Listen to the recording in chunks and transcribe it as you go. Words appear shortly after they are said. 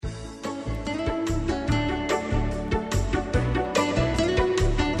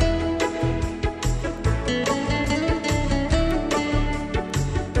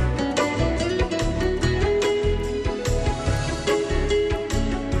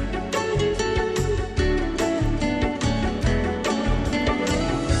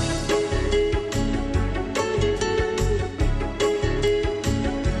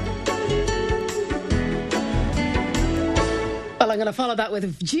to follow that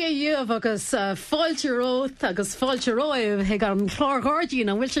with GAU agus fáilte rót agus fáilte roimh ag an chlár Guardian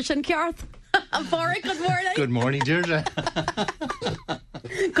an bhfuil sin ceart. Warwick, good morning. Good morning, Deirdre.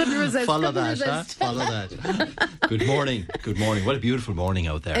 Couldn't resist. Follow couldn't that, resist. Follow that. Good morning. Good morning. What a beautiful morning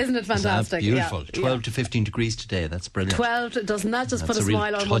out there. Isn't it fantastic? Beautiful. Yeah. 12 to 15 degrees today. That's brilliant. 12 doesn't that just That's put a a real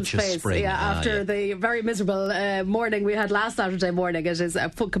smile on touch one's of face? spring. After the very miserable morning we had last Saturday morning. It is a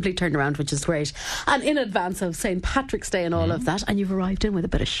full complete turnaround, which is great. And in advance of St. Patrick's Day and all of that, and you've arrived in with a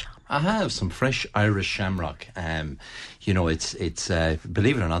bit of shamrock. I have some fresh Irish shamrock. You know, it's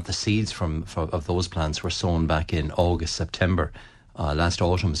believe it or not, the seeds of those plants were sown back in August, September, last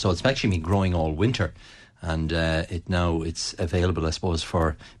autumn. So it's actually been growing all winter. And it's available, I suppose,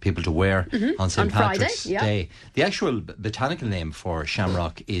 for people to wear on St. Patrick's Day. The actual botanical name for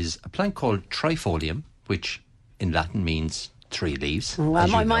shamrock is a plant called Trifolium, which in Latin means 3 leaves.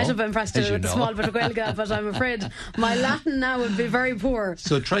 Well, I might have been pressed to a small bit of Gaeilge, but I'm afraid my Latin now would be very poor.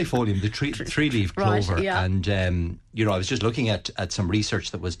 So Trifolium, the three-leaf clover. Right, yeah. And, I was just looking at some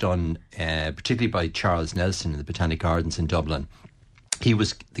research that was done, particularly by Charles Nelson in the Botanic Gardens in Dublin. He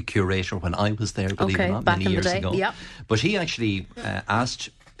was the curator when I was there, believe it or not, many years ago. Yep. But he actually asked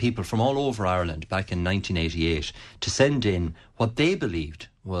people from all over Ireland back in 1988 to send in what they believed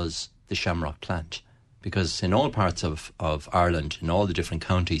was the shamrock plant. Because in all parts of Ireland, in all the different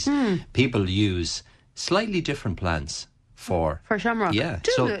counties, people use slightly different plants for shamrock. Yeah.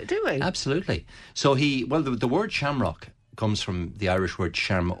 Do we? Absolutely. So the word shamrock comes from the Irish word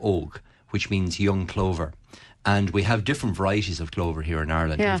sharm óg, which means young clover. And we have different varieties of clover here in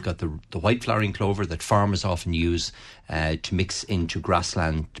Ireland. Yeah. We've got the white flowering clover that farmers often use to mix into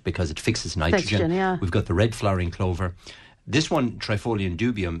grassland because it fixes nitrogen. Yeah. We've got the red flowering clover. This one, Trifolium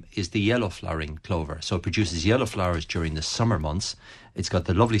dubium, is the yellow flowering clover. So it produces yellow flowers during the summer months. It's got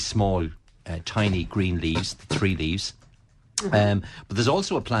the lovely small, tiny green leaves, the 3 leaves. But there's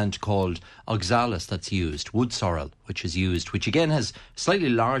also a plant called oxalis that's used, wood sorrel, which is used, which again has slightly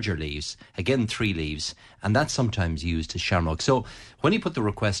larger leaves, again 3 leaves, and that's sometimes used as shamrock. So when he put the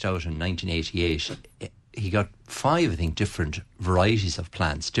request out in 1988, he got 5, I think, different varieties of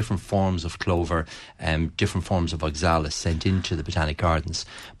plants, different forms of clover, different forms of oxalis sent into the Botanic Gardens.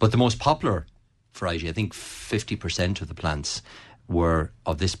 But the most popular variety, I think 50% of the plants were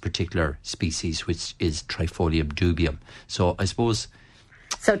of this particular species, which is Trifolium dubium. So I suppose...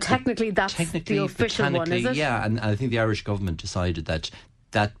 So technically that's the official one, is it? Yeah, and I think the Irish government decided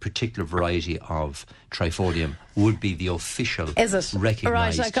that particular variety of Trifolium would be the official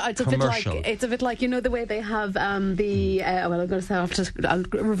recognised commercial. It's a bit like, you know, the way they have I'm going to say, I'll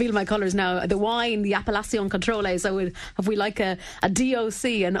reveal my colours now, the wine, the Appellation Contrôlée. So have we like a DOC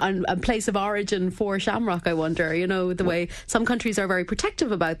and a place of origin for shamrock, I wonder, you know, the way some countries are very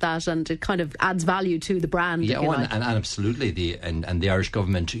protective about that, and it kind of adds value to the brand. Yeah, and absolutely. The Irish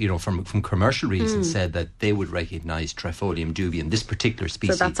government, you know, from commercial reasons said that they would recognise Trifolium dubium, this particular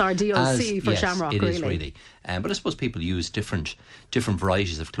species. So that's our DOC for shamrock, it really. Is really. But I suppose people use different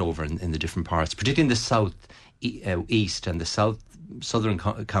varieties of clover in the different parts, particularly in the south east and the southern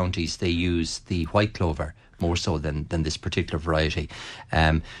counties. They use the white clover more so than this particular variety.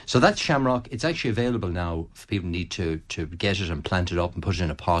 So that's shamrock. It's actually available now if people need to get it and plant it up and put it in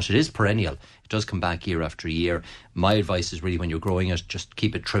a pot. It is perennial. It does come back year after year. My advice is really, when you're growing it, just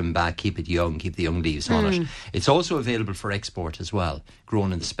keep it trimmed back, keep it young, keep the young leaves on it. It's also available for export as well,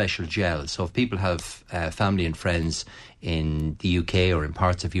 grown in the special gel. So if people have family and friends in the UK or in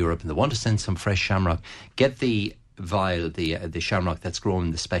parts of Europe and they want to send some fresh shamrock, get the vial, the shamrock that's grown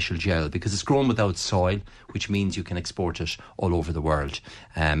in the special gel, because it's grown without soil, which means you can export it all over the world.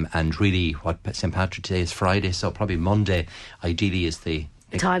 And really, what St. Patrick's Day is Friday, so probably Monday ideally is the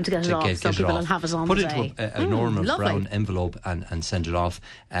time to get it off, so people will have it on Put the it day. into a normal brown envelope and send it off.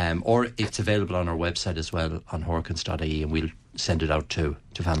 Or it's available on our website as well, on horkins.ie, and we'll send it out to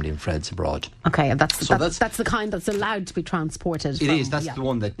family and friends abroad. Okay, and that's the kind that's allowed to be transported. It is. That's the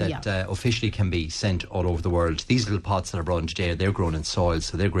one that officially can be sent all over the world. These little pots that are brought in today, they're grown in soil,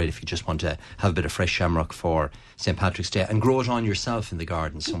 so they're great if you just want to have a bit of fresh shamrock for St. Patrick's Day and grow it on yourself in the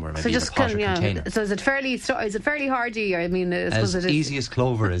garden somewhere, maybe in a pot or container. So is it fairly hardy? I mean, as easy as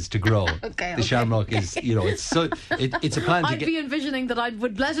clover is to grow. The shamrock is, you know, it's a plant. I'd be envisioning that I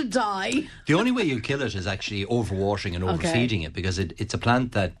would let it die. The only way you kill it is actually overwatering and overfeeding it, because it's a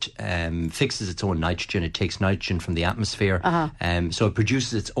plant that fixes its own nitrogen. It takes nitrogen from the atmosphere, so it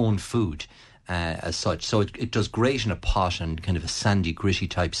produces its own food. As such, so it does great in a pot and kind of a sandy, gritty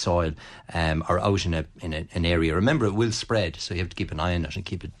type soil, or out in an area. Remember, it will spread, so you have to keep an eye on it and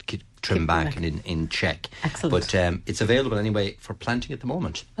keep trimmed back and in check. Excellent. But it's available anyway for planting at the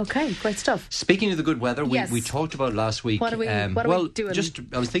moment. Okay, great stuff. Speaking of the good weather, Yes. we talked about last week. What are we doing?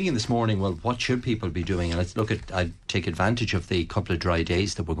 I was thinking this morning, well, what should people be doing? And I'd take advantage of the couple of dry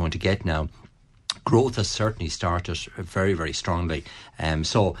days that we're going to get now. Growth has certainly started very, very strongly.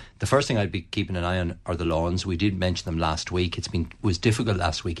 So the first thing I'd be keeping an eye on are the lawns. We did mention them last week. It was difficult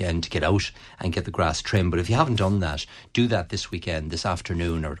last weekend to get out and get the grass trimmed. But if you haven't done that, do that this weekend, this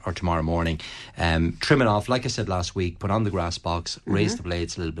afternoon or tomorrow morning. Trim it off, like I said last week, put on the grass box, raise the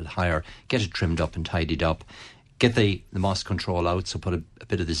blades a little bit higher, get it trimmed up and tidied up. Get the moss control out, so put a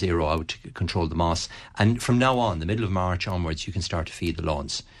bit of the zero out to control the moss. And from now on, the middle of March onwards, you can start to feed the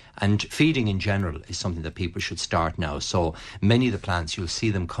lawns. And feeding in general is something that people should start now. So many of the plants, you'll see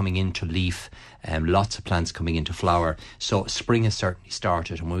them coming into leaf, lots of plants coming into flower. So spring has certainly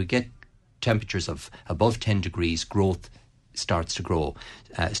started. And when we get temperatures of above 10 degrees, growth starts to go.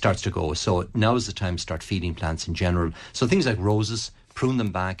 So now is the time to start feeding plants in general. So things like roses, prune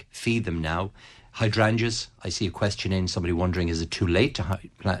them back, feed them now. Hydrangeas, I see a question in, somebody wondering, is it too late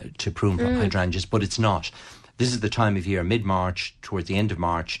to prune hydrangeas? But it's not. This is the time of year, mid-March, towards the end of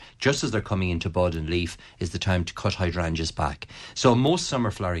March, just as they're coming into bud and leaf, is the time to cut hydrangeas back. So most summer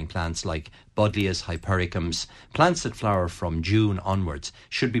flowering plants like buddleias, hypericums, plants that flower from June onwards,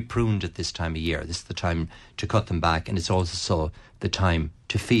 should be pruned at this time of year. This is the time to cut them back, and it's also the time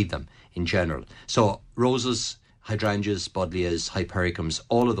to feed them in general. So roses, hydrangeas, buddleias, hypericums,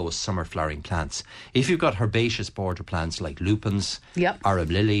 all of those summer flowering plants. If you've got herbaceous border plants like lupins, Arab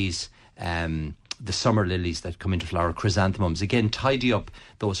lilies, the summer lilies that come into flower, chrysanthemums, again, tidy up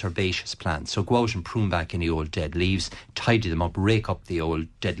those herbaceous plants. So go out and prune back any old dead leaves, tidy them up, rake up the old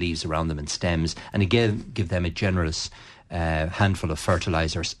dead leaves around them and stems, and again, give them a generous handful of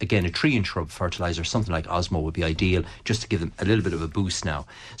fertilisers. Again, a tree and shrub fertiliser, something like Osmo would be ideal, just to give them a little bit of a boost now.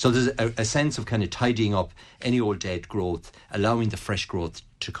 So there's a sense of kind of tidying up any old dead growth, allowing the fresh growth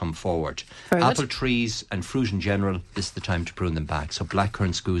to come forward. Apple trees and fruit in general, this is the time to prune them back. So black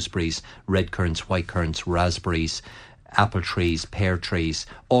currants, gooseberries, red currants, white currants, raspberries, apple trees, pear trees,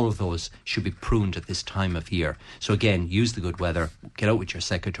 all of those should be pruned at this time of year. So again, use the good weather, get out with your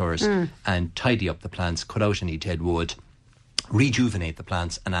secateurs and tidy up the plants, cut out any dead wood, rejuvenate the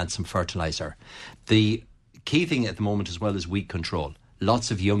plants and add some fertiliser. The key thing at the moment as well is weed control. Lots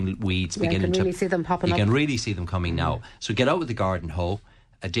of young weeds beginning to... You can really see them popping up. You can really see them coming now. So get out with the garden hoe.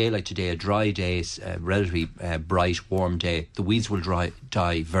 A day like today, a dry day, a relatively bright, warm day, the weeds will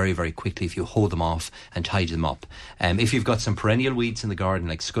die very, very quickly if you hoe them off and tidy them up. If you've got some perennial weeds in the garden,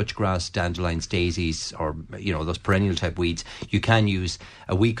 like scotchgrass, dandelions, daisies, or those perennial type weeds, you can use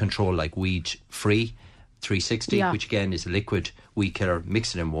a weed control like Weed Free 360, which again is a liquid weed killer.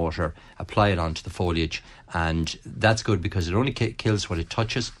 Mix it in water, apply it onto the foliage, and that's good because it only kills what it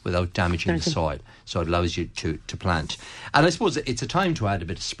touches without damaging the soil. So it allows you to plant. And I suppose it's a time to add a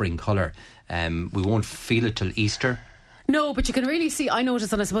bit of spring colour. We won't feel it till Easter. No, but you can really see, I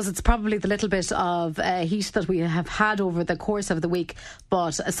noticed, and I suppose it's probably the little bit of heat that we have had over the course of the week,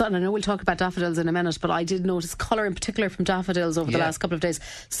 but I know we'll talk about daffodils in a minute, but I did notice colour in particular from daffodils over the last couple of days.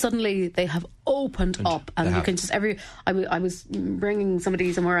 Suddenly they have opened up, and you can just I was bringing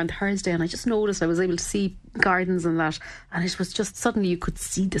somebody somewhere on Thursday, and I just noticed I was able to see gardens and that, and it was just suddenly you could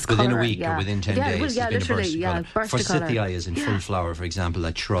see this colour. Within a week or within 10 days, literally, burst of Forsythia is in full flower, for example.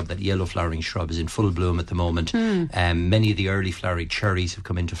 That shrub, that yellow flowering shrub, is in full bloom at the moment. Many of the early flowering cherries have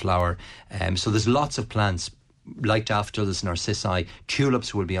come into flower. So there's lots of plants like daffodils, narcissi.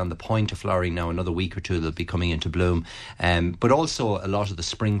 Tulips will be on the point of flowering now. Another week or two they'll be coming into bloom. But also a lot of the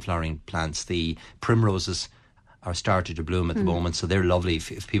spring flowering plants, the primroses, are starting to bloom at the moment, so they're lovely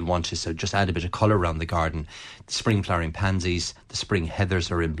if people want to just add a bit of colour around the garden. The spring flowering pansies, the spring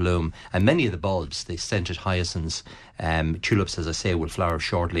heathers are in bloom, and many of the bulbs, the scented hyacinths, tulips, as I say, will flower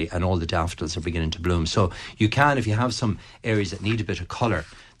shortly, and all the daffodils are beginning to bloom. So you can, if you have some areas that need a bit of colour,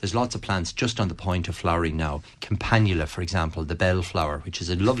 there's lots of plants just on the point of flowering now. Campanula, for example, the bellflower, which is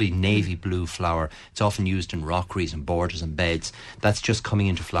a lovely navy blue flower. It's often used in rockeries and borders and beds. That's just coming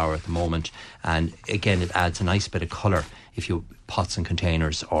into flower at the moment. And again, it adds a nice bit of colour if you pots and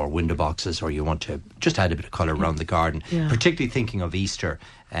containers or window boxes, or you want to just add a bit of colour around the garden, particularly thinking of Easter.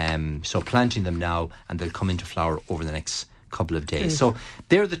 So planting them now, and they'll come into flower over the next couple of days. So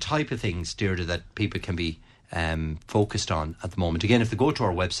they're the type of things, Deirdre, that people can be focused on at the moment. Again, if they go to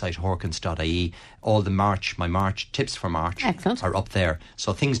our website, horkins.ie, all the my March tips for March are up there.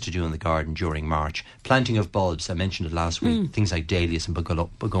 So things to do in the garden during March. Planting of bulbs, I mentioned it last week, things like dahlias and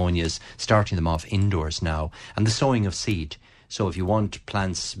begonias, starting them off indoors now. And the sowing of seed. So if you want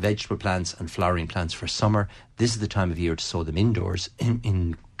plants, vegetable plants and flowering plants for summer, this is the time of year to sow them indoors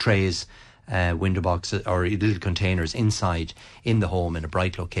in trays, window boxes or little containers inside in the home in a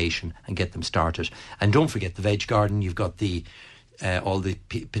bright location and get them started. And don't forget the veg garden. You've got all the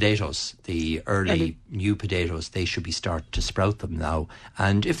potatoes, the early new potatoes. They should be start to sprout them now.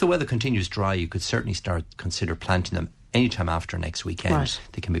 And if the weather continues dry, you could certainly consider planting them anytime after next weekend. Right.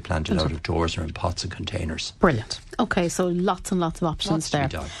 They can be planted out of doors or in pots and containers. Brilliant. Okay, so lots and lots of options there.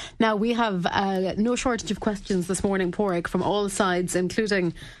 Now, we have no shortage of questions this morning, Pádraig, from all sides,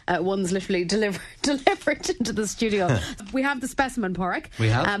 including ones literally delivered into the studio. We have the specimen, Pádraig. We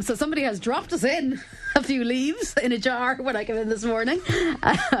have. So somebody has dropped us in a few leaves in a jar when I came in this morning.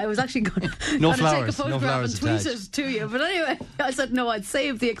 I was actually going to take a photograph and tweet it to you. But anyway, I said no, I'd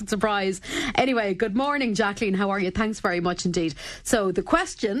save the surprise. Anyway, good morning, Jacqueline. How are you? Thanks very much indeed. So the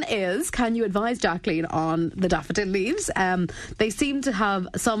question is, can you advise Jacqueline on the daffodil leaves? They seem to have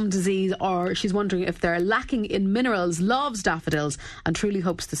some disease, or she's wondering if they're lacking in minerals. Loves daffodils and truly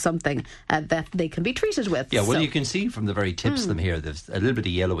hopes there's something that they can be treated with. Yeah, well, you can see from the very tips of them here, there's a little bit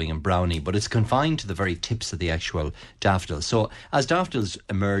of yellowing and browning, but it's confined to the very tips of the actual daffodils. So as daffodils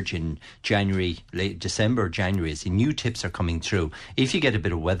emerge in January, late December, January, as the new tips are coming through, if you get a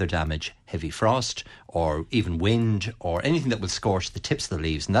bit of weather damage, heavy frost or even wind or anything that will scorch the tips of the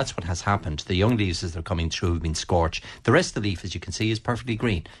leaves, and that's what has happened. The young leaves as they're coming through have been scorched. The rest of the leaf, as you can see, is perfectly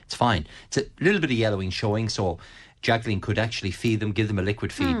green. It's fine. It's a little bit of yellowing showing, so Jacqueline could actually feed them, give them a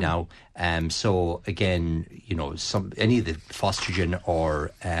liquid feed now. So again, any of the Phostogen or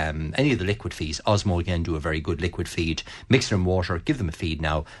any of the liquid feeds, Osmo again do a very good liquid feed. Mix them in water, give them a feed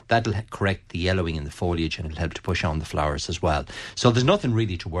now. That'll correct the yellowing in the foliage and it'll help to push on the flowers as well. So there's nothing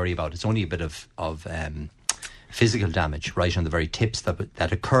really to worry about. It's only a bit of physical damage right on the very tips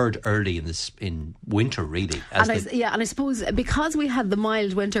that occurred early in winter, really. And I suppose because we had the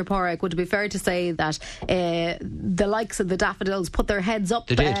mild winter, Pádraig, would it be fair to say that the likes of the daffodils put their heads up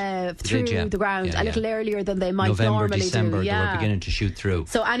through the ground a little earlier than they might November, normally December, do? They were beginning to shoot through.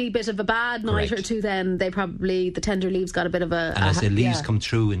 So any bit of a bad night or two, then the tender leaves got a bit of a... And as the leaves come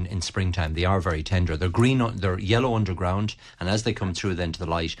through in springtime, they are very tender. They're green, they're yellow underground, and as they come through then to the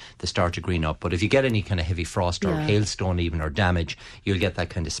light, they start to green up. But if you get any kind of heavy frost or hailstone even or damage, you'll get that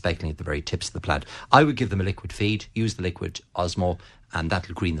kind of speckling at the very tips of the plant. I would give them a liquid feed, use the liquid Osmo, and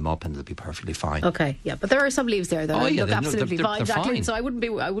that'll green them up and they'll be perfectly fine. Okay, yeah, but there are some leaves there that look absolutely fine, Jacqueline, so I wouldn't be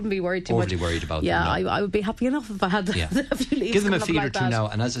worried too much. Overly worried about them. Yeah, I would be happy enough if I had a few leaves. Give them a feed or two now,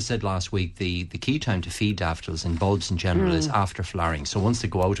 and as I said last week, the key time to feed daffodils and bulbs in general is after flowering. So once they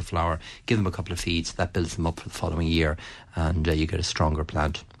go out of flower, give them a couple of feeds. That builds them up for the following year, and you get a stronger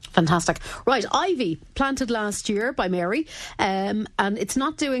plant. Fantastic. Right, ivy, planted last year by Mary, and it's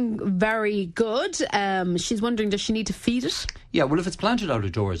not doing very good. She's wondering, does she need to feed it? Yeah, well, if it's planted out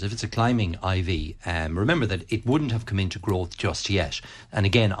of doors, if it's a climbing ivy, remember that it wouldn't have come into growth just yet. And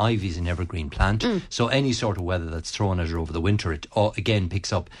again, ivy is an evergreen plant, so any sort of weather that's thrown at it over the winter, it again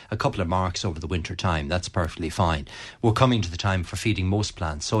picks up a couple of marks over the winter time. That's perfectly fine. We're coming to the time for feeding most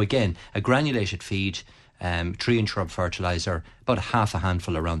plants. So again, a granulated feed, tree and shrub fertiliser, about half a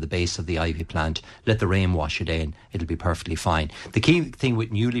handful around the base of the ivy plant. Let the rain wash it in. It'll be perfectly fine. The key thing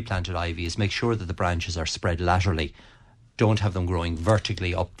with newly planted ivy is make sure that the branches are spread laterally. Don't have them growing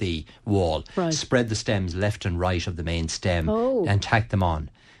vertically up the wall. Right. Spread the stems left and right of the main stem and tack them on.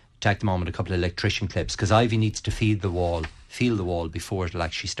 Tack them on with a couple of electrician clips, because ivy needs to feel the wall before it'll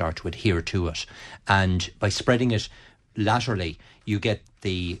actually start to adhere to it. And by spreading it laterally, you get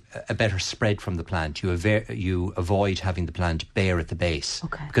a better spread from the plant. You avoid having the plant bare at the base.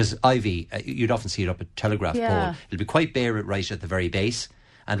 Okay. Because ivy, you'd often see it up a telegraph pole. It'll be quite bare right at the very base,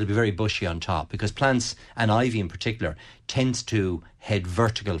 and it'll be very bushy on top, because plants, and ivy in particular, tends to head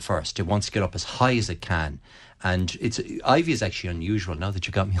vertical first. It wants to get up as high as it can. And ivy is actually unusual, now that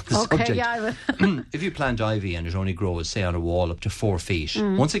you got me on the subject. Yeah. If you plant ivy and it only grows, say, on a wall up to 4 feet,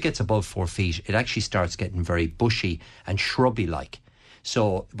 once it gets above 4 feet, it actually starts getting very bushy and shrubby-like.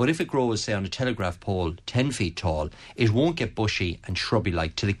 So, but if it grows, say, on a telegraph pole 10 feet tall, it won't get bushy and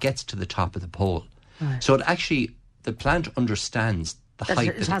shrubby-like till it gets to the top of the pole. Right. So the plant understands the height.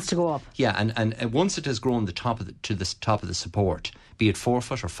 It has to go up. Yeah, and once it has grown to the top of the support, be it 4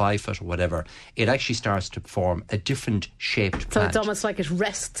 foot or 5 foot or whatever, it actually starts to form a different shaped plant. So it's almost like it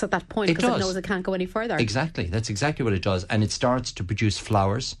rests at that point because it knows it can't go any further. Exactly, that's exactly what it does. And it starts to produce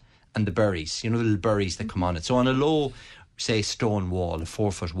flowers and the berries, the little berries that come on it. So on a low, say, stone wall, a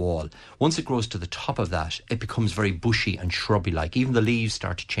 4 foot wall, once it grows to the top of that, it becomes very bushy and shrubby like. Even the leaves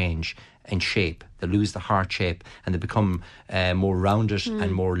start to change in shape. They lose the heart shape and they become more rounded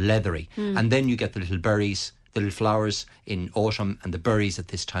and more leathery. And then you get the little berries, the little flowers in autumn, and the berries at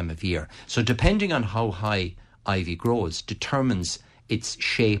this time of year. So depending on how high ivy grows determines its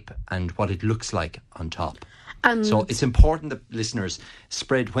shape and what it looks like on top. And so it's important that listeners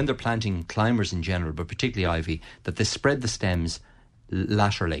spread, when they're planting climbers in general, but particularly ivy, that they spread the stems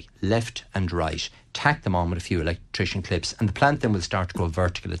laterally, left and right, tack them on with a few electrician clips, and the plant then will start to grow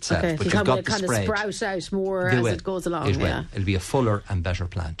vertical itself. Okay, but so you've got the kind spread. of sprout out more as it goes along. It will. It'll be a fuller and better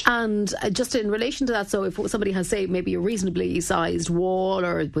plant. And just in relation to that, so if somebody has, say, maybe a reasonably sized wall,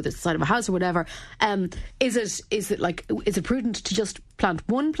 or whether it's the side of a house or whatever, is it prudent to just plant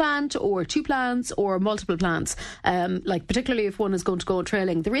one plant or two plants or multiple plants? Like particularly if one is going to go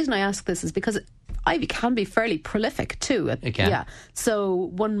trailing. The reason I ask this is because ivy can be fairly prolific too. It can. Yeah. So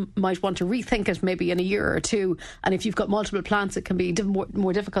one might want to rethink it maybe in a year or two. And if you've got multiple plants, it can be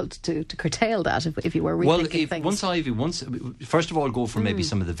more difficult to curtail that if you were rethinking things. First of all, go for maybe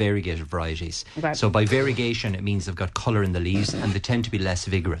some of the variegated varieties. Okay. So by variegation, it means they've got colour in the leaves and they tend to be less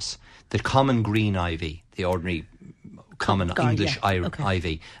vigorous. The common green ivy, the ordinary common English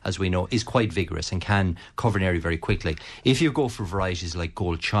ivy, as we know, is quite vigorous and can cover an area very quickly. If you go for varieties like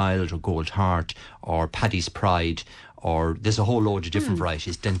Gold Child or Gold Heart or Paddy's Pride, or there's a whole load of different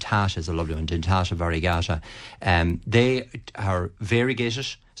varieties. Dentata is a lovely one, Dentata variegata. They are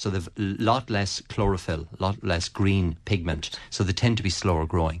variegated, so they've a lot less chlorophyll, a lot less green pigment, so they tend to be slower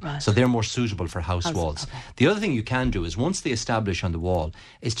growing. Right. So they're more suitable for house walls. Okay. The other thing you can do is, once they establish on the wall,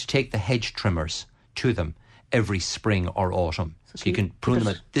 is to take the hedge trimmers to them every spring or autumn. So you can prune them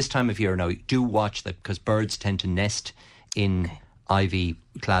at this time of year. Now, do watch that, because birds tend to nest in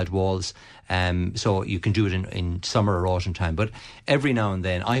ivy-clad walls. So you can do it in summer or autumn time. But every now and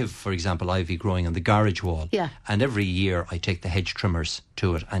then, I have, for example, ivy growing on the garage wall. Yeah. And every year I take the hedge trimmers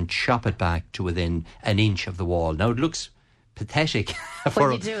to it and chop it back to within an inch of the wall. Now, it looks pathetic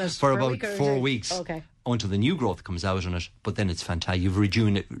for about 4 weeks. Okay. Until the new growth comes out on it, but then it's fantastic. You've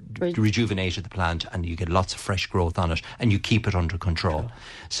rejuvenated the plant and you get lots of fresh growth on it, and you keep it under control.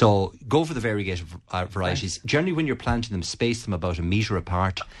 So go for the variegated varieties. Right. Generally, when you're planting them, space them about a metre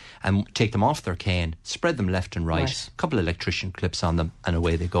apart and take them off their cane, spread them left and right, a couple of electrician clips on them, and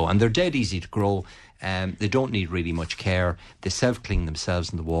away they go. And they're dead easy to grow. They don't need really much care. They self-clean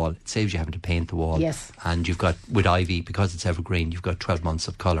themselves in the wall. It saves you having to paint the wall. Yes. And you've got, with ivy, because it's evergreen, you've got 12 months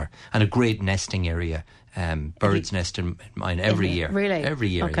of colour. And a great nesting area. Birds nest in mine every year. Really? Every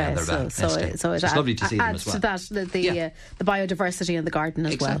year. Okay, yeah, they're nesting. so it's lovely to see them as well. Adds to that, the biodiversity in the garden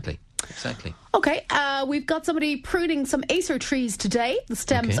as well. Exactly. Okay, we've got somebody pruning some Acer trees today. The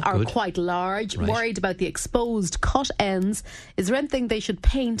stems are quite large. Right. Worried about the exposed cut ends. Is there anything they should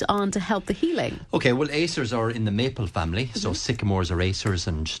paint on to help the healing? Okay, well, Acers are in the maple family. So sycamores are Acers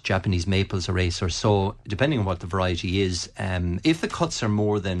and Japanese maples are Acers. So depending on what the variety is, if the cuts are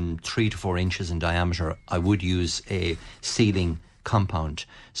more than 3 to 4 inches in diameter, I would use a sealing compound.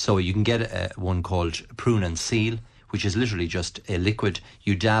 So you can get one called Prune and Seal, which is literally just a liquid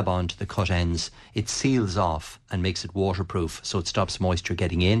you dab onto the cut ends. It seals off and makes it waterproof, so it stops moisture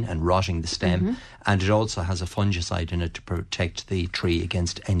getting in and rotting the stem. And it also has a fungicide in it to protect the tree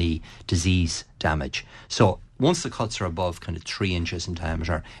against any disease damage. So once the cuts are above kind of 3 inches in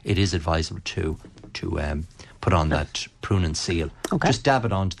diameter, it is advisable to put on that Prune and Seal. Okay. Just dab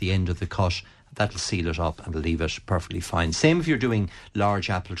it onto the end of the cut. That'll seal it up and leave it perfectly fine. Same if you're doing large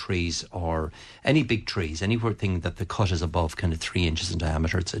apple trees or any big trees, anything that the cut is above kind of 3 inches in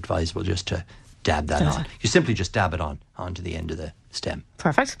diameter, it's advisable just to dab that on. You simply just dab it onto the end of the stem.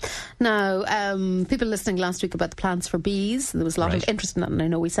 Perfect. Now, people listening last week about the plants for bees, there was a lot of interest in that, and I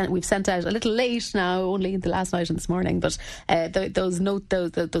know we've sent out a little late now, only the last night and this morning, but those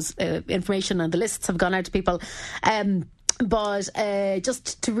information and the lists have gone out to people. But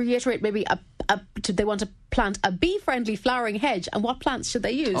just to reiterate, maybe they want to plant a bee-friendly flowering hedge, and what plants should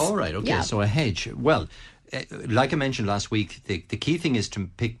they use? All right, okay, yeah. So a hedge. Well, like I mentioned last week, the key thing is to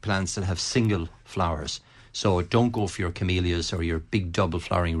pick plants that have single flowers. So don't go for your camellias or your big double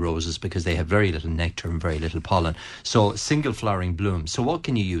flowering roses, because they have very little nectar and very little pollen. So single flowering blooms. So what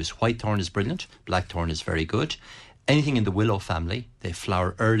can you use? Whitethorn is brilliant. Blackthorn is very good. Anything in the willow family, they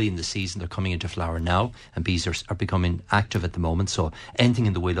flower early in the season. They're coming into flower now, and bees are becoming active at the moment. So anything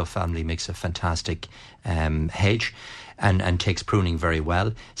in the willow family makes a fantastic hedge and takes pruning very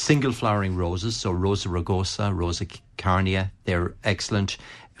well. Single flowering roses, so Rosa rugosa, Rosa carnea, they're excellent.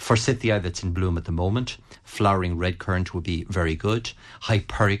 Forsythia, that's in bloom at the moment. Flowering red currant would be very good.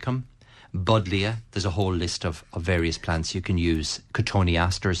 Hypericum, Buddleia, there's a whole list of various plants you can use.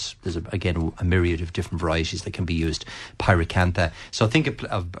 Cotoneasters, there's again a myriad of different varieties that can be used. Pyracantha. So think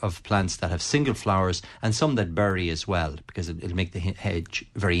of plants that have single flowers and some that berry as well, because it'll make the hedge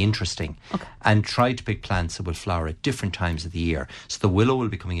very interesting. Okay. And try to pick plants that will flower at different times of the year. So the willow will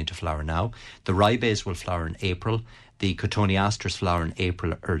be coming into flower now. The ribes will flower in April. The Cotoneasters flower in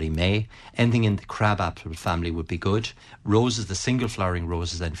April, early May. Anything in the crabapple family would be good. Roses, the single flowering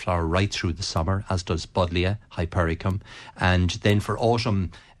roses, then flower right through the summer, as does Buddleia, Hypericum. And then for autumn,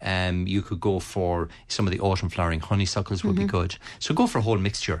 you could go for some of the autumn flowering honeysuckles would be good. So go for a whole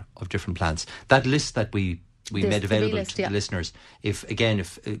mixture of different plants. That list that we made available to the listeners. If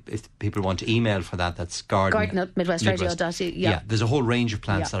people want to email for that, that's garden at midwestradio.ie. Yeah, there's a whole range of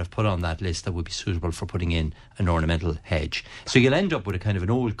plants that I've put on that list that would be suitable for putting in an ornamental hedge. So you'll end up with a kind of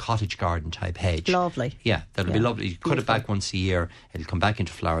an old cottage garden type hedge. Lovely. Yeah, that'll be lovely. You cut it back once a year. It'll come back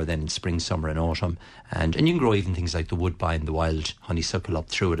into flower then in spring, summer and autumn. And you can grow even things like the woodbine, the wild honeysuckle up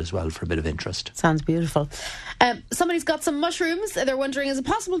through it as well for a bit of interest. Sounds beautiful. Somebody's got some mushrooms. They're wondering, is it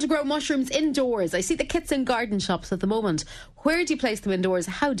possible to grow mushrooms indoors? I see the kits in garden shops at the moment. Where do you place them indoors?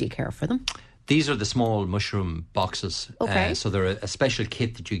 How do you care for them? These are the small mushroom boxes. Okay. So they're a special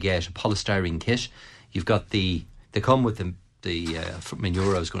kit that you get, a polystyrene kit. You've got they come with the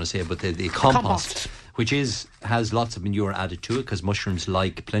manure, I was going to say, but the compost, which has lots of manure added to it because mushrooms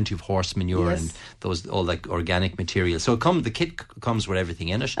like plenty of horse manure and those all like organic material. So the kit comes with everything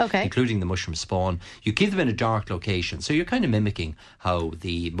in it, including the mushroom spawn. You keep them in a dark location, so you're kind of mimicking how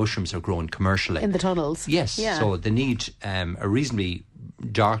the mushrooms are grown commercially in the tunnels. Yes, so they need a reasonably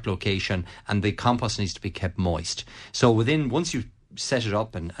dark location, and the compost needs to be kept moist. So once you set it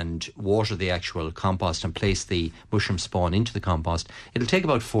up and water the actual compost and place the mushroom spawn into the compost, it'll take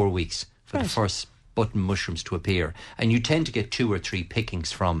about 4 weeks for the first button mushrooms to appear, and you tend to get 2 or 3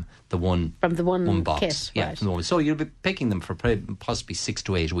 pickings from the one box. Kit, yeah, from the one. So you'll be picking them for possibly 6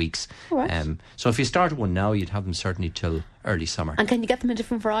 to 8 weeks. Right. So if you started one now, you'd have them certainly till early summer. And can you get them in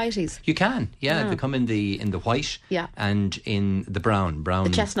different varieties? You can, They come in the white and in the brown, the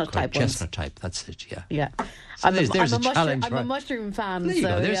chestnut type ones. Chestnut type, that's it. Yeah. So there's a challenge. I'm a mushroom fan. There you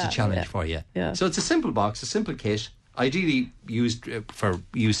go. There's a challenge for you. Yeah. So it's a simple box, a simple kit, ideally used for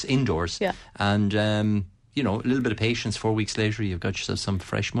use indoors. Yeah. And a little bit of patience. 4 weeks later, you've got yourself some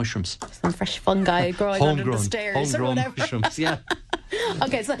fresh mushrooms, some fresh fungi growing under the stairs or whatever. Mushrooms. Yeah.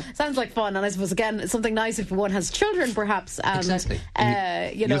 Okay, so sounds like fun, and I suppose again it's something nice if one has children, perhaps. And, exactly.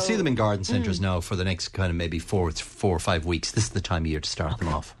 You'll see them in garden centres now for the next kind of maybe 4 or 5 weeks. This is the time of year to start them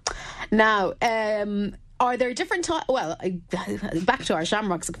off. Now, are there different times? Well, back to our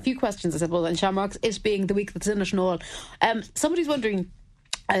shamrocks. A few questions, I said. Well, and shamrocks, it being the week that's in it and all. Somebody's wondering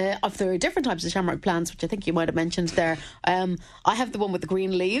if there are different types of shamrock plants, which I think you might have mentioned there. I have the one with the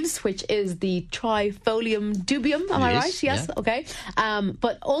green leaves, which is the Trifolium dubium. Am I right? Yes. Yeah. Okay.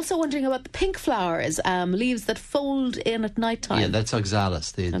 But also wondering about the pink flowers, leaves that fold in at night time. Yeah, that's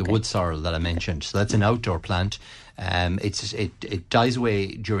oxalis, the wood sorrel that I mentioned. So that's an outdoor plant. It dies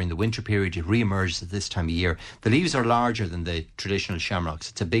away during the winter period. It re-emerges at this time of year. The leaves are larger than the traditional shamrocks.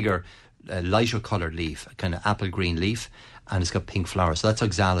 It's a bigger, lighter coloured leaf, a kind of apple green leaf, and it's got pink flowers. So that's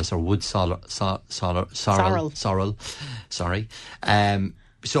oxalis or wood sorrel. Sorry.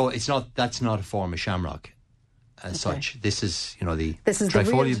 So that's not a form of shamrock as such. This is, the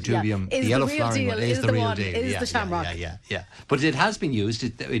Trifolium dubium, the yellow flowering one is the real deal. Is the shamrock. Yeah. But it has been used.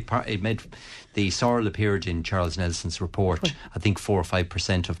 It made the sorrel appeared in Charles Nelson's report. I think 4 or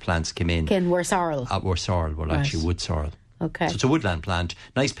 5% of plants came in. Were sorrel. Were sorrel, well, actually wood sorrel. Okay. So it's a woodland plant,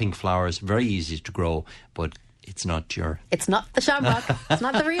 nice pink flowers, very easy to grow, but it's not the shamrock. It's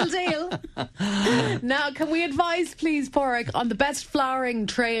not the real deal. Now, can we advise, please, Pádraig, on the best flowering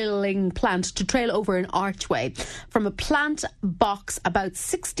trailing plant to trail over an archway from a plant box about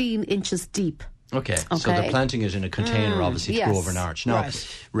 16 inches deep? Okay, so they're planting it in a container, obviously, to go over an arch. Now,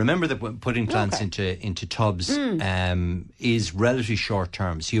 remember that when putting plants into tubs is relatively short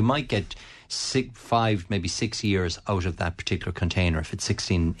term. So you might get 5, maybe 6 years out of that particular container if it's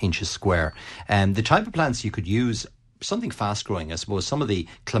 16 inches square. The type of plants you could use, something fast growing, I suppose. Some of the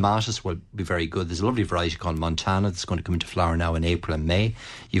clematis will be very good. There's a lovely variety called Montana that's going to come into flower now in April and May.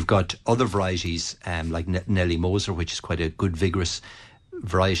 You've got other varieties like Nelly Moser, which is quite a good vigorous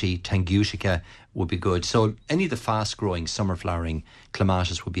variety. Tangutica would be good. So any of the fast growing summer flowering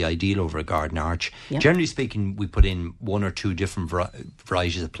clematis would be ideal over a garden arch. Yep. Generally speaking, we put in 1 or 2 different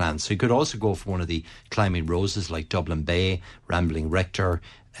varieties of plants. So you could also go for one of the climbing roses like Dublin Bay, Rambling Rector.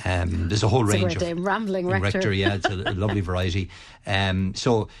 There's a whole range of Rambling Rector. Yeah, it's a lovely variety.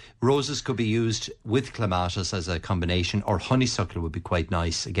 So roses could be used with clematis as a combination, or honeysuckle would be quite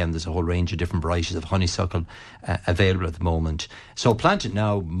nice. Again, there's a whole range of different varieties of honeysuckle available at the moment. So plant it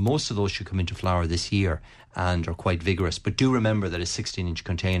now. Most of those should come into flower this year and are quite vigorous. But do remember that a 16-inch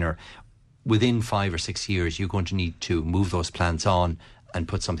container, within 5 or 6 years, you're going to need to move those plants on and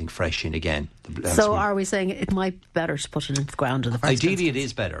put something fresh in again. So are we saying it might be better to put it into the ground in the first Ideally, instance? it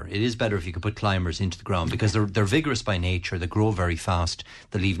is better. It is better if you could put climbers into the ground because they're vigorous by nature. They grow very fast.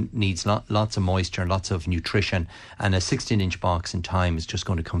 Needs lots of moisture and lots of nutrition. And a 16-inch box in time is just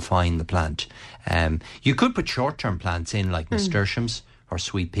going to confine the plant. You could put short-term plants in like nasturtiums or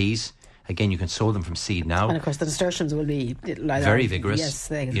sweet peas. Again, you can sow them from seed now. And of course, the nasturtiums will be like very vigorous. Yes,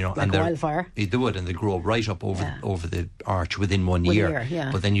 they, like and wildfire. They would, and they grow right up over the arch within 1 year.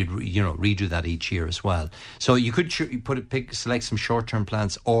 But then you'd redo that each year as well. So you could select some short-term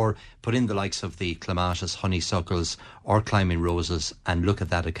plants, or put in the likes of the clematis, honeysuckles, or climbing roses, and look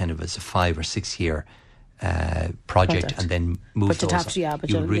at that as a 5 or 6 year project, and then move but those. But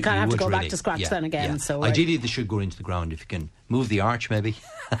you can't have to go back to scratch then again. So ideally, they should go into the ground. If you can move the arch, maybe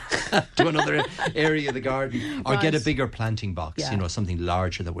to another area of the garden, or get a bigger planting box. Something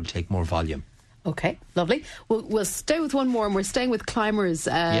larger that will take more volume. Okay, lovely. We'll stay with one more, and we're staying with climbers,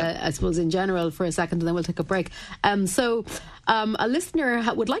 I suppose, in general for a second, and then we'll take a break. A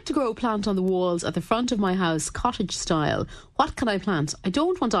listener would like to grow a plant on the walls at the front of my house, cottage style. What can I plant? I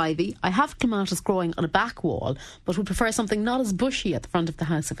don't want ivy. I have clematis growing on a back wall, but would prefer something not as bushy at the front of the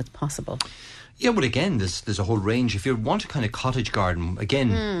house if it's possible. Yeah, well, again, there's a whole range. If you want a kind of cottage garden,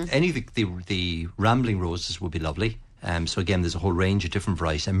 again, any of the rambling roses would be lovely. So again, there's a whole range of different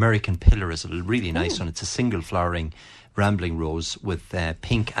varieties. American Pillar is a really nice one. It's a single flowering rambling rose with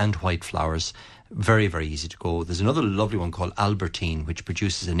pink and white flowers. Very, very easy to grow. There's another lovely one called Albertine, which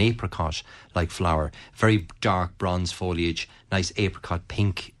produces an apricot-like flower. Very dark bronze foliage, nice apricot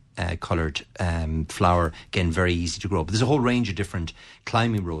pink coloured flower. Again, very easy to grow. But there's a whole range of different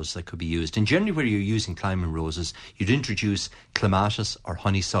climbing roses that could be used. And generally where you're using climbing roses, you'd introduce clematis or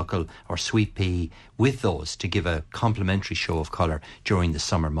honeysuckle or sweet pea with those to give a complementary show of colour during the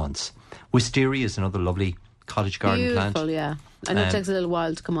summer months. Wisteria is another lovely cottage garden plant. Beautiful, yeah. I know it takes a little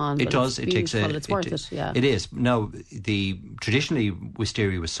while to come on. It does. It's worth it. Yeah, it is. Now, traditionally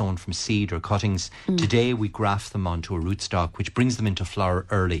wisteria was sown from seed or cuttings. Today we graft them onto a rootstock, which brings them into flower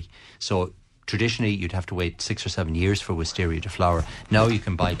early. So traditionally you'd have to wait 6 or 7 years for wisteria to flower. Now you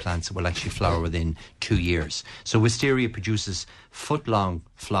can buy plants that will actually flower within 2 years. So wisteria produces foot-long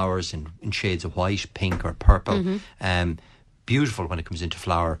flowers in shades of white, pink, or purple. Beautiful when it comes into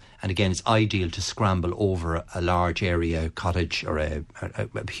flower, and again it's ideal to scramble over a large area, cottage, or a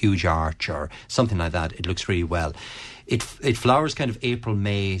huge arch or something like that. It looks really well. It flowers kind of April,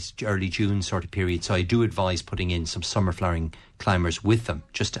 May, early June sort of period, so I do advise putting in some summer flowering climbers with them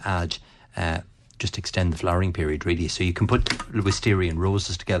just to add just extend the flowering period really. So you can put wisteria and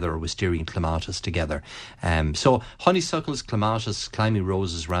roses together or wisteria and clematis together. So honeysuckles, clematis, climbing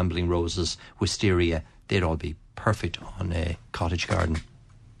roses, rambling roses, wisteria, they'd all be perfect on a cottage garden.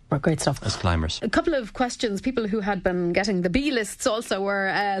 Great stuff. As climbers. A couple of questions. People who had been getting the B lists also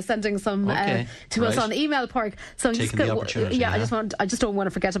were sending some to us on email, Park. So I'm taking the opportunity. I just don't want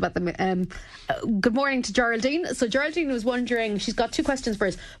to forget about them. Good morning to Geraldine. So Geraldine was wondering, she's got two questions for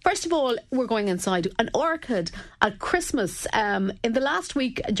us. First of all, we're going inside. An orchid at Christmas. In the last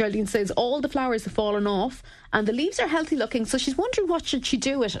week, Geraldine says all the flowers have fallen off and the leaves are healthy looking, so she's wondering what should she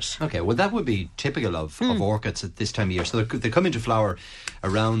do with it. Okay, well that would be typical of orchids at this time of year. So they come into flower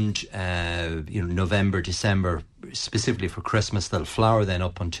around November, December, specifically for Christmas. They'll flower then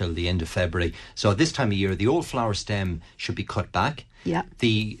up until the end of February. So at this time of year, the old flower stem should be cut back. Yeah.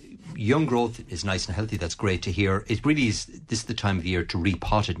 The young growth is nice and healthy. That's great to hear. It really is, this is the time of year to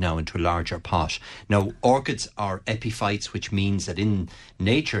repot it now into a larger pot. Now, orchids are epiphytes, which means that in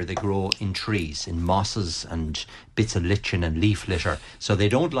nature they grow in trees, in mosses and bits of lichen and leaf litter. So they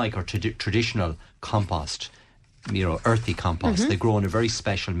don't like our traditional compost, earthy compost. They grow in a very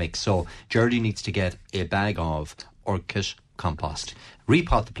special mix. So Geraldine needs to get a bag of orchid compost.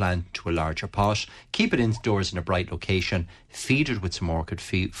 Repot the plant to a larger pot, keep it indoors in a bright location, feed it with some orchid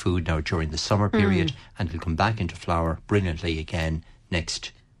food now during the summer period, and it'll come back into flower brilliantly again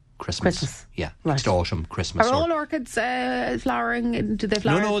next Christmas. Yeah, right. Next autumn, Christmas. Are all orchids flowering? Do they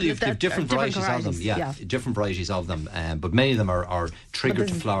flower? No, you've different varieties of them. Yeah, different varieties of them. But many of them are triggered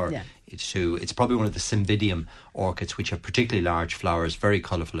to flower. Yeah. It's probably one of the Cymbidium orchids, which have particularly large flowers, very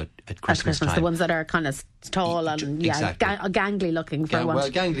colourful at Christmas time. The ones that are kind of tall and exactly. Gangly looking.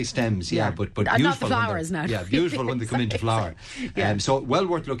 Gangly stems, but beautiful. Not the flowers now. Yeah, beautiful when they come into flower. So well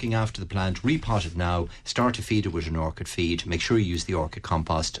worth looking after the plant. Repot it now. Start to feed it with an orchid feed. Make sure you use the orchid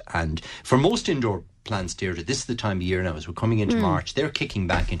compost. And for most indoor plants, Deirdre, this is the time of year now as we're coming into March. They're kicking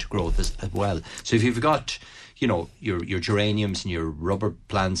back into growth as well. So if you've got your geraniums and your rubber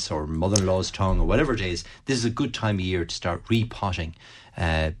plants or mother-in-law's tongue or whatever it is, this is a good time of year to start repotting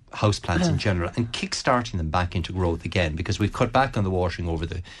houseplants in general, and kick-starting them back into growth again, because we've cut back on the watering over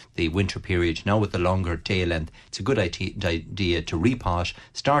the winter period. Now with the longer tail length, it's a good idea to repot,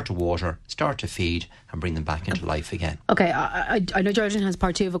 start to water, start to feed, and bring them back into life again. Okay, I know Georgian has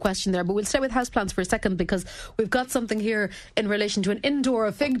part two of a question there, but we'll stay with houseplants for a second, because we've got something here in relation to an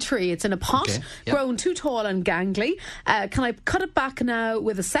indoor fig tree. It's in a pot, grown too tall and gangly. Can I cut it back now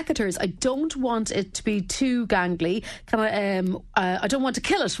with a secateurs? I don't want it to be too gangly. I don't want to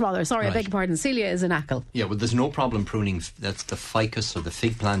kill it, rather. Sorry, I beg your pardon. Celia is in Achill. Yeah, well, there's no problem pruning. That's the ficus or the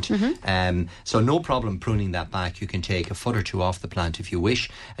fig plant. So no problem pruning that back. You can take a foot or two off the plant if you wish.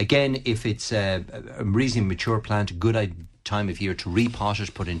 Again, if it's a reasonably mature plant, good time of year to repot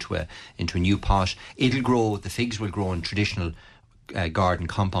it, put into a new pot. It'll grow. The figs will grow in traditional garden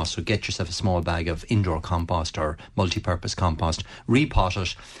compost. So get yourself a small bag of indoor compost or multi-purpose compost. Repot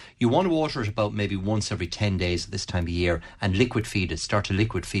it. You want to water it about maybe once every 10 days at this time of year, and liquid feed it. Start to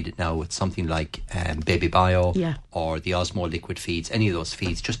liquid feed it now with something like Baby Bio or the Osmo liquid feeds, any of those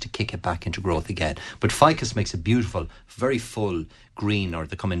feeds, just to kick it back into growth again. But ficus makes a beautiful, very full green, or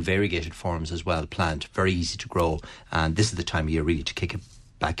they come in variegated forms as well, plant. Very easy to grow, and this is the time of year really to kick it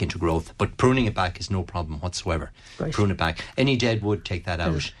back into growth. But pruning it back is no problem whatsoever. Right. Prune it back. Any dead wood, take that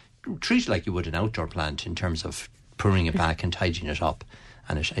out. Treat it like you would an outdoor plant in terms of pruning it back and tidying it up.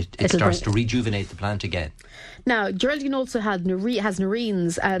 And it starts to rejuvenate the plant again. Now, Geraldine also has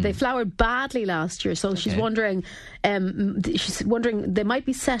nerines. They flowered badly last year, so she's wondering. They might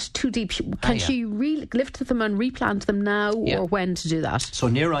be set too deep. Can she lift them and replant them now, or when to do that? So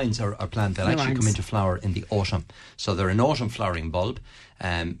nerines are a plant that actually come into flower in the autumn. So they're an autumn flowering bulb.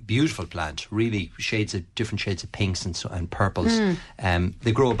 Beautiful plant, really different shades of pinks and purples.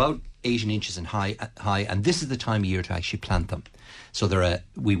 They grow about 18 inches in high, and this is the time of year to actually plant them. So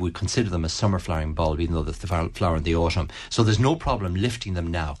we would consider them a summer flowering bulb, even though they flower in the autumn. So there's no problem lifting them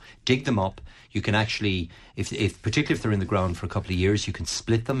now. Dig them up. You can actually, particularly if they're in the ground for a couple of years, you can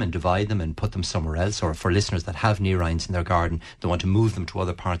split them and divide them and put them somewhere else. Or for listeners that have nerines in their garden, they want to move them to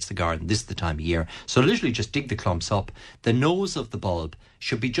other parts of the garden, this is the time of year. So literally just dig the clumps up. The nose of the bulb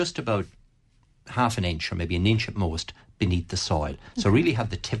should be just about half an inch, or maybe an inch at most, beneath the soil. So really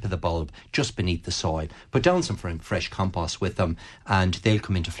have the tip of the bulb just beneath the soil. Put down some fresh compost with them, and they'll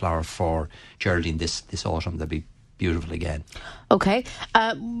come into flower for Geraldine this autumn. They'll be beautiful again. Okay.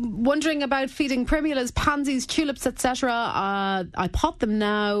 Wondering about feeding primulas, pansies, tulips, etc. I pot them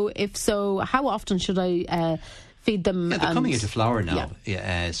now. If so, how often should I feed them? Yeah, they're coming into flower now.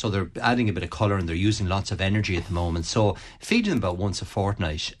 So they're adding a bit of colour, and they're using lots of energy at the moment. So feeding them about once a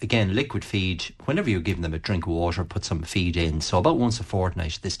fortnight. Again, liquid feed. Whenever you're giving them a drink of water, put some feed in. So about once a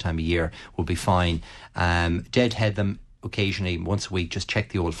fortnight this time of year will be fine. Deadhead them occasionally, once a week. Just check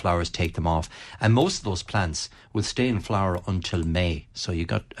the old flowers, take them off. And most of those plants will stay in flower until May. So you've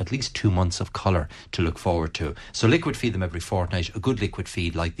got at least 2 months of colour to look forward to. So liquid feed them every fortnight. A good liquid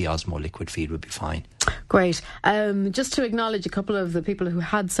feed like the Osmo liquid feed would be fine. Great. Just to acknowledge a couple of the people who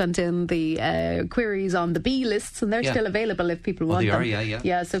had sent in the queries on the bee lists, and they're still available if people want them.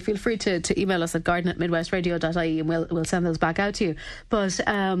 Yeah, so feel free to email us at garden@midwestradio.ie, and we'll send those back out to you. But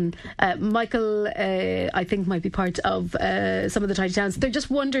Michael, I think, might be part of some of the tidy towns. They're just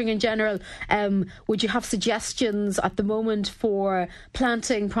wondering in general, would you have suggestions at the moment for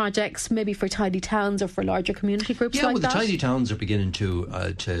planting projects, maybe for tidy towns or for larger community groups like that? Yeah, well, the tidy towns are beginning to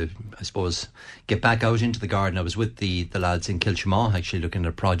I suppose, get back out into the garden. I was with the lads in Kilchamaugh actually looking at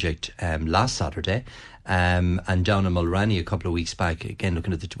a project last Saturday, and down in Mulranny a couple of weeks back, again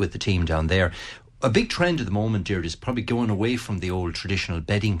looking at with the team down there. A big trend at the moment, Deirdre, is probably going away from the old traditional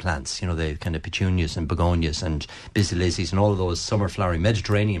bedding plants, you know, the kind of petunias and begonias and bizilizzies and all of those summer flowering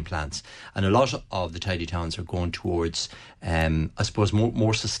Mediterranean plants. And a lot of the tidy towns are going towards, I suppose,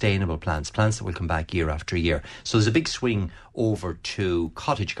 more sustainable plants that will come back year after year. So there's a big swing over to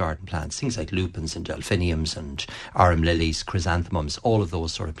cottage garden plants, things like lupins and delphiniums and arum lilies, chrysanthemums, all of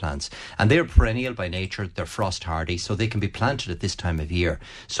those sort of plants. And they're perennial by nature, they're frost hardy, so they can be planted at this time of year.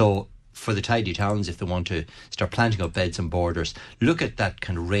 So for the tidy towns, if they want to start planting up beds and borders, look at that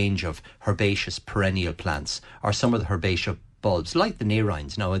kind of range of herbaceous perennial plants, or some of the herbaceous bulbs like the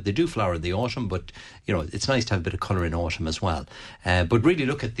nerines. Now they do flower in the autumn, but you know it's nice to have a bit of colour in autumn as well. But really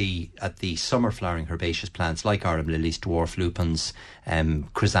look at the summer flowering herbaceous plants like arum lilies, dwarf lupins,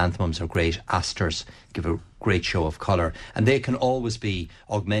 chrysanthemums are great, asters give a great show of colour, and they can always be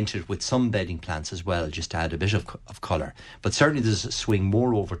augmented with some bedding plants as well, just to add a bit of colour. But certainly there's a swing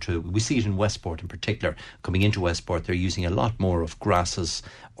more over to, we see it in Westport in particular, coming into Westport, they're using a lot more of grasses,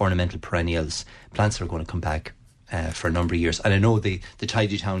 ornamental perennials, plants that are going to come back for a number of years. And I know the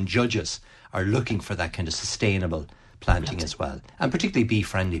tidy town judges are looking for that kind of sustainable planting as well, and particularly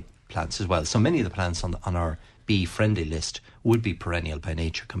bee-friendly plants as well. So many of the plants on our bee-friendly list would be perennial by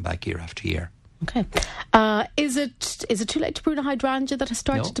nature, come back year after year. Okay. Is it too late to prune a hydrangea that has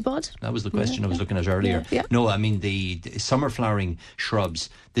started to bud? That was the question I was looking at earlier. Yeah. No, I mean the summer flowering shrubs,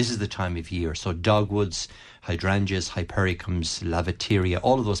 this is the time of year. So dogwoods, hydrangeas, hypericums, lavateria,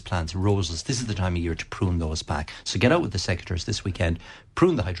 all of those plants, roses, this is the time of year to prune those back. So get out with the secateurs this weekend,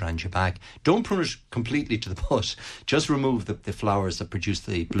 prune the hydrangea back. Don't prune it completely to the butt. Just remove the flowers that produced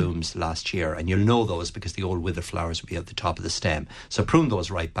the blooms last year, and you'll know those because the old withered flowers will be at the top of the stem. So prune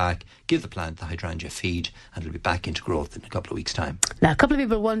those right back, give the plant the hydrangea feed, and it'll be back into growth in a couple of weeks' time. Now, a couple of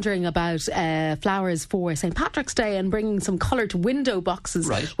people are wondering about flowers for St. Patrick's Day and bringing some colour to window boxes.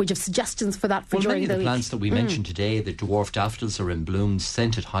 Right. Would you have suggestions for that for during many the of the week? plants that we mentioned today, the dwarf daffodils are in bloom,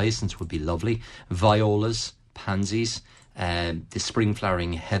 scented hyacinths would be lovely, violas, pansies, the spring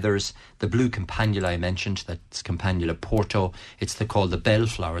flowering heathers, the blue campanula I mentioned, that's Campanula Porto. It's called the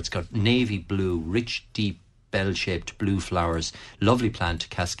bellflower. It's got navy blue, rich, deep, bell-shaped blue flowers. Lovely plant to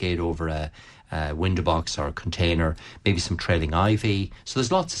cascade over a window box or a container. Maybe some trailing ivy. So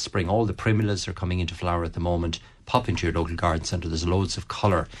there's lots of spring. All the primulas are coming into flower at the moment. Pop into your local garden centre. There's loads of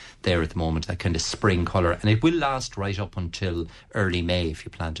colour there at the moment, that kind of spring colour. And it will last right up until early May if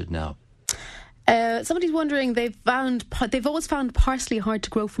you plant it now. Somebody's wondering, they've always found parsley hard to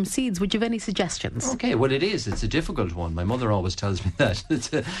grow from seeds. Would you have any suggestions? Okay, well it's a difficult one. My mother always tells me that.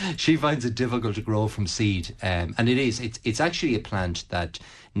 She finds it difficult to grow from seed. And it's actually a plant that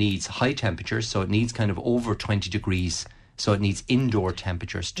needs high temperatures, so it needs kind of over 20 degrees. So it needs indoor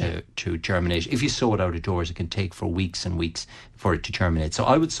temperatures to germinate. If you sow it out of doors, it can take for weeks and weeks for it to germinate. So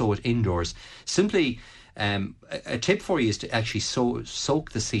I would sow it indoors. Simply, a tip for you is to actually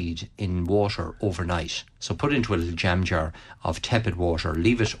soak the seed in water overnight. So put it into a little jam jar of tepid water,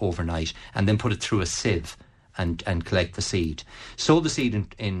 leave it overnight, and then put it through a sieve and collect the seed. Sow the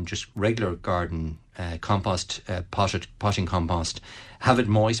seed in just regular garden compost, potting compost. Have it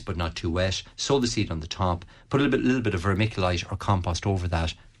moist but not too wet. Sow the seed on the top. Put a little bit of vermiculite or compost over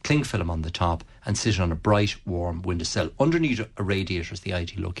that. Cling film on the top and sit on a bright, warm windowsill. Underneath a radiator is the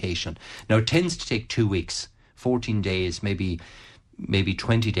ideal location. Now, it tends to take 2 weeks, 14 days, maybe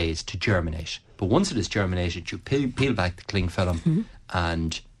 20 days to germinate. But once it is germinated, you peel back the cling film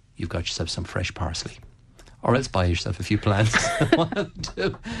and you've got yourself some fresh parsley. Or else buy yourself a few plants.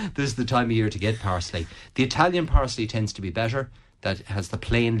 This is the time of year to get parsley. The Italian parsley tends to be better. That has the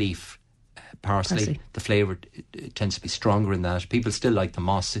plain leaf parsley. The flavour tends to be stronger in that. People still like the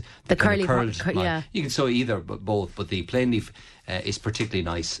moss, the curly, yeah. You can sow either, but both. But the plain leaf is particularly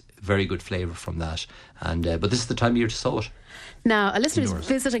nice. Very good flavour from that. And but this is the time of year to sow it. Now, a listener is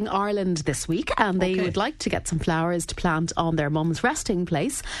visiting Ireland this week and they would like to get some flowers to plant on their mum's resting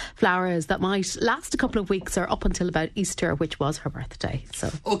place. Flowers that might last a couple of weeks or up until about Easter, which was her birthday. So,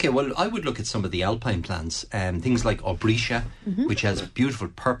 okay, well, I would look at some of the alpine plants, things like Aubritia, which has beautiful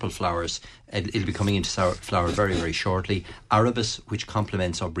purple flowers. It'll be coming into flower very, very shortly. Arabis, which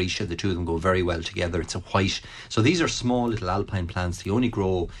complements Aubritia. The two of them go very well together. It's a white. So these are small little alpine plants. They only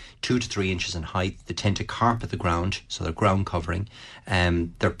grow 2 to 3 inches in height. They tend to carpet the ground, so they're ground covering.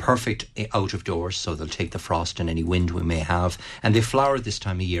 They're perfect out of doors, so they'll take the frost and any wind we may have. And they flower this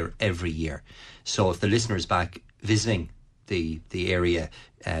time of year every year. So if the listener is back visiting the area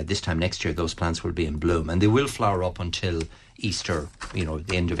this time next year, those plants will be in bloom. And they will flower up until Easter, the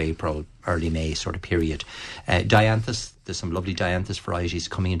end of April, early May sort of period. Dianthus, there's some lovely Dianthus varieties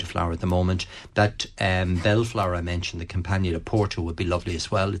coming into flower at the moment. That bellflower I mentioned, the Campanula Porto, would be lovely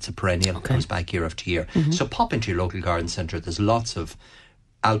as well. It's a perennial, comes back year after year. So pop into your local garden centre. There's lots of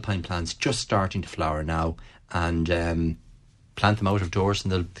alpine plants just starting to flower now, and plant them out of doors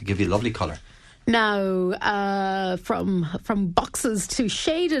and they'll give you lovely colour. Now, from boxes to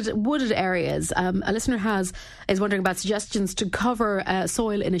shaded wooded areas, a listener is wondering about suggestions to cover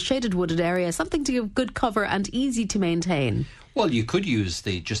soil in a shaded wooded area, something to give good cover and easy to maintain. Well, you could use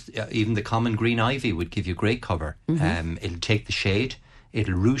even the common green ivy would give you great cover. It'll take the shade,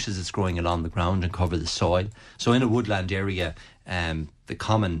 it'll root as it's growing along the ground and cover the soil. So in a woodland area, the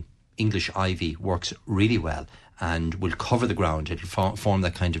common English ivy works really well and will cover the ground. It'll form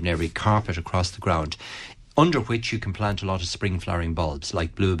that kind of nearly carpet across the ground, under which you can plant a lot of spring flowering bulbs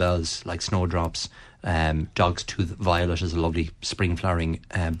like bluebells, like snowdrops. Dog's tooth violet is a lovely spring flowering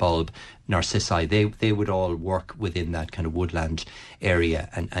bulb. Narcissi, they would all work within that kind of woodland area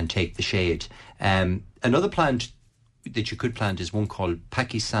and take the shade. Another plant that you could plant is one called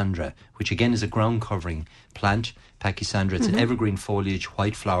Pachysandra, which again is a ground covering plant. Pachysandra, it's an evergreen foliage,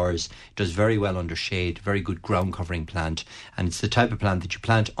 white flowers, does very well under shade, very good ground covering plant, and it's the type of plant that you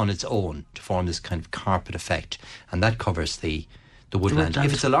plant on its own to form this kind of carpet effect, and that covers the woodland.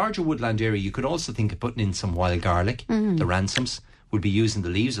 If it's a larger woodland area, you could also think of putting in some wild garlic. The ransoms will be using the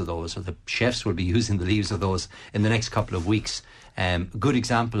leaves of those, or the chefs will be using the leaves of those in the next couple of weeks. A good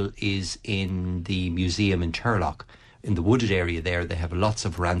example is in the museum in Turlock. In the wooded area there, they have lots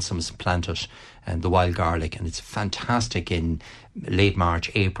of ransoms planted and the wild garlic, and it's fantastic in late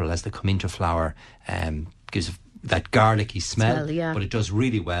March, April as they come into flower. Gives that garlicky smell, but it does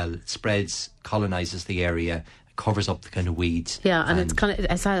really well. It spreads, colonises the area, covers up the kind of weeds. Yeah, and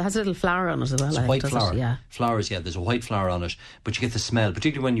it has a little flower on it as well. It's a white flower. Yeah. Flowers, there's a white flower on it, but you get the smell,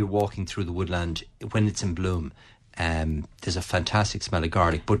 particularly when you're walking through the woodland when it's in bloom. There's a fantastic smell of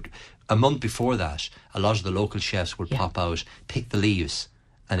garlic, but a month before that, a lot of the local chefs will pop out, pick the leaves,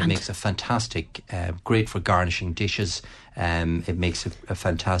 and it makes a fantastic, great for garnishing dishes. It makes a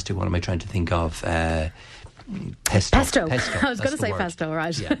fantastic, what am I trying to think of? Pesto. I was going to say pesto,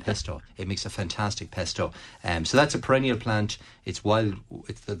 right? Yeah, pesto. It makes a fantastic pesto. So that's a perennial plant. It's wild.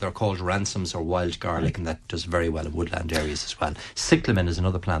 They're called ransoms or wild garlic, and that does very well in woodland areas as well. Cyclamen is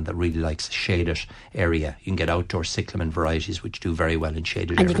another plant that really likes a shaded area. You can get outdoor cyclamen varieties which do very well in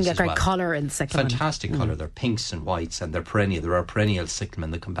shaded areas. And you can get great colour in cyclamen. Fantastic colour. They're pinks and whites, and they're perennial. There are perennial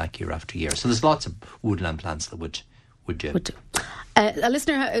cyclamen that come back year after year. So there's lots of woodland plants that would do. A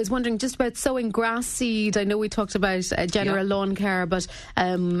listener is wondering just about sowing grass seed. I know we talked about general lawn care, but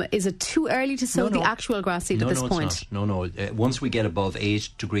is it too early to sow the actual grass seed at this point? No. Once we get above 8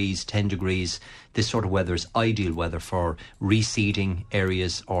 degrees, 10 degrees, this sort of weather is ideal weather for reseeding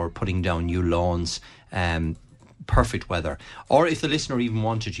areas or putting down new lawns. Perfect weather. Or if the listener even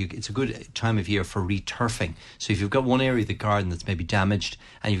wanted, it's a good time of year for returfing. So if you've got one area of the garden that's maybe damaged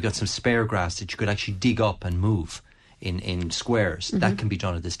and you've got some spare grass that you could actually dig up and move in squares, that can be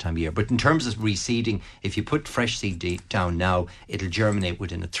done at this time of year. But in terms of reseeding, if you put fresh seed down now, it'll germinate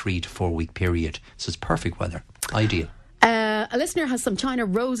within a 3 to 4 week period. So it's perfect weather. Ideal. A listener has some China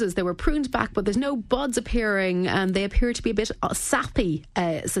roses. They were pruned back, but there's no buds appearing, and they appear to be a bit sappy,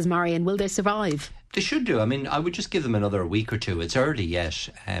 says Marion. Will they survive? They should do. I mean, I would just give them another week or two. It's early yet.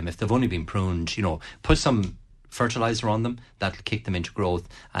 If they've only been pruned, put some fertiliser on them. That'll kick them into growth,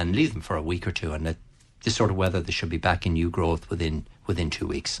 and leave them for a week or two. And this sort of weather, they should be back in new growth within 2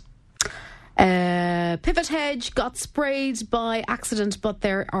 weeks. Pivot hedge got sprayed by accident, but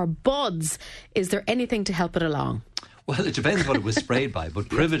there are buds. Is there anything to help it along? Well, it depends what it was sprayed by, but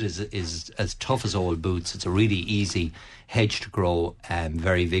privet is as tough as old boots. It's a really easy hedge to grow,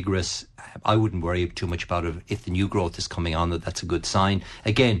 very vigorous. I wouldn't worry too much about it. If the new growth is coming on, that's a good sign.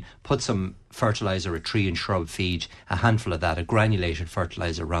 Again, put some fertiliser, a tree and shrub feed, a handful of that, a granulated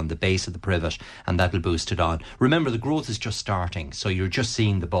fertiliser around the base of the privet, and that'll boost it on. Remember, the growth is just starting, so you're just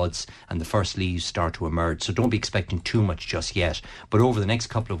seeing the buds and the first leaves start to emerge, so don't be expecting too much just yet. But over the next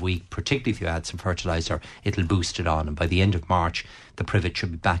couple of weeks, particularly if you add some fertiliser, it'll boost it on, and by the end of March, the privet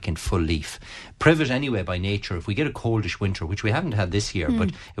should be back in full leaf. Privet, anyway, by nature, if we get a coldish winter, which we haven't had this year,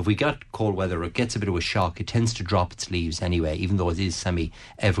 but if we got cold weather, it gets a bit of a shock. It tends to drop its leaves anyway, even though it is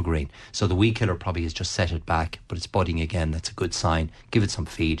semi-evergreen. So the weed killer probably has just set it back, but it's budding again. That's a good sign. Give it some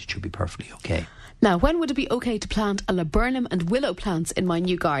feed. It should be perfectly okay. Now, when would it be okay to plant a laburnum and willow plants in my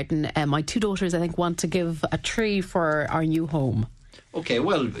new garden? My 2 daughters, I think, want to give a tree for our new home. Okay,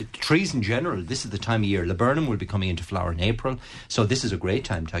 well, trees in general, this is the time of year. Laburnum will be coming into flower in April, so this is a great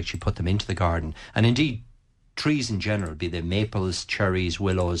time to actually put them into the garden. And indeed, trees in general, be they maples, cherries,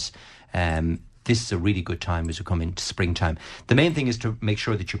 willows, this is a really good time as we come into springtime. The main thing is to make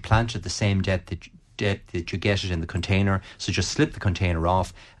sure that you plant at the same depth that you get it in the container. So just slip the container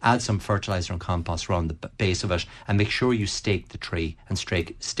off, add some fertiliser and compost around the base of it, and make sure you stake the tree and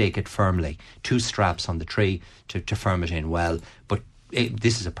stake it firmly. 2 straps on the tree to firm it in well. But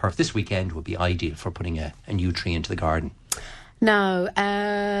this weekend would be ideal for putting a new tree into the garden. Now,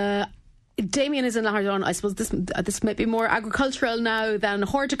 Damien is in Lahardon. I suppose this might be more agricultural now than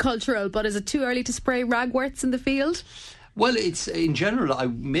horticultural, but is it too early to spray ragworts in the field? Well, it's in general, I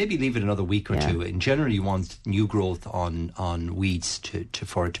maybe leave it another week or two. In general, you want new growth on weeds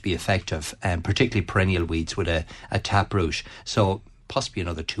for it to be effective, and particularly perennial weeds with a taproot. So possibly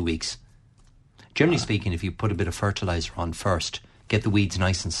another 2 weeks. Generally speaking, if you put a bit of fertiliser on first, get the weeds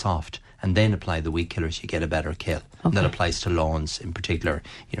nice and soft, and then apply the weed killers, you get a better kill. Okay. And that applies to lawns in particular.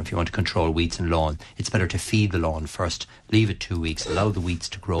 If you want to control weeds in lawn, it's better to feed the lawn first, leave it 2 weeks, allow the weeds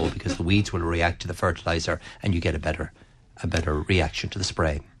to grow, because the weeds will react to the fertiliser and you get a better reaction to the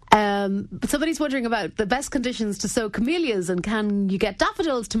spray. But somebody's wondering about the best conditions to sow camellias, and can you get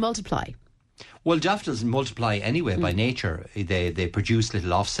daffodils to multiply? Well, daffodils multiply anyway by nature. They produce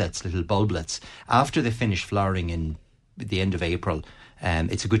little offsets, little bulblets. After they finish flowering in the end of April,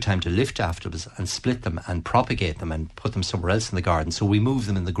 it's a good time to lift daffodils and split them and propagate them and put them somewhere else in the garden. So we move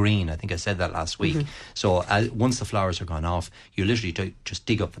them in the green. I think I said that last week. So once the flowers are gone off, you literally just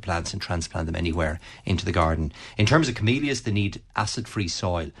dig up the plants and transplant them anywhere into the garden. In terms of camellias, they need acid-free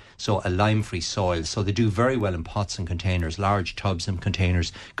soil, so a lime-free soil. So they do very well in pots and containers, large tubs and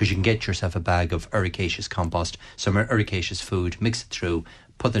containers, because you can get yourself a bag of ericaceous compost, some ericaceous food, mix it through,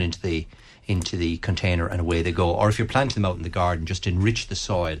 put it into the container, and away they go. Or if you're planting them out in the garden, just enrich the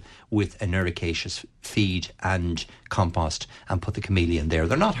soil with an ericaceous feed and compost and put the camellia in there.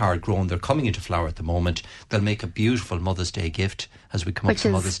 They're not hard grown. They're coming into flower at the moment. They'll make a beautiful Mother's Day gift as we come up to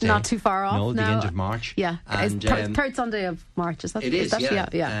Mother's Day. Which is not too far off. No, the now. end of March. Yeah, and it's third Sunday of March. Is that? It is.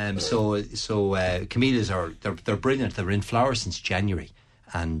 Yeah. So camellias they're brilliant. They're in flower since January,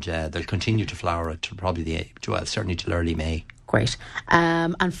 and they'll continue to flower to probably certainly till early May. Great.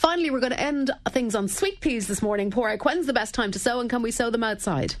 And finally, we're going to end things on sweet peas this morning. Porrick, when's the best time to sow, and can we sow them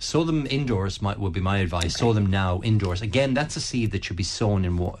outside? Sow them indoors would be my advice. Okay. Sow them now indoors. Again, that's a seed that should be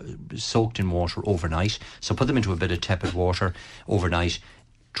soaked in water overnight. So put them into a bit of tepid water overnight.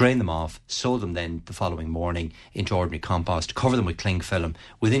 Drain them off, sow them then the following morning into ordinary compost, cover them with cling film.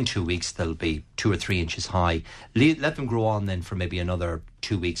 Within 2 weeks they'll be 2 or 3 inches high. Let them grow on then for maybe another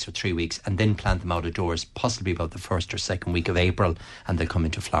 2 weeks or 3 weeks, and then plant them out of doors, possibly about the first or second week of April, and they'll come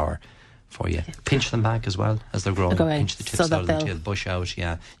into flower for you. Pinch them back as well as they're growing. Pinch the tips out of them, the bush out.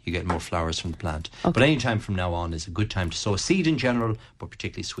 Yeah, you get more flowers from the plant. Okay. But any time from now on is a good time to sow a seed in general, but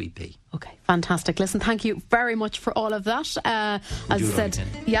particularly sweet pea. Okay, fantastic. Listen, thank you very much for all of that. As I said,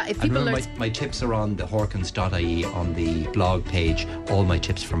 if people remember my tips are on the Horkins.ie on the blog page, all my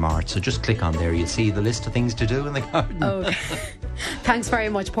tips for March. So just click on there, you'll see the list of things to do in the garden. Okay. Thanks very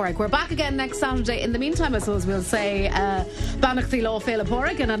much, Porrick. We're back again next Saturday. In the meantime, I suppose we'll say Banach the Law Féile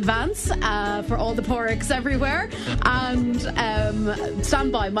Porrick in advance for all the Porricks everywhere. And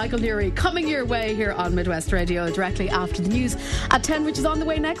stand by, Michael Neary coming your way here on Midwest Radio directly after the news at 10, which is on the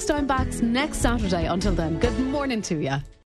way next. I'm back next Saturday. Until then, good morning to you.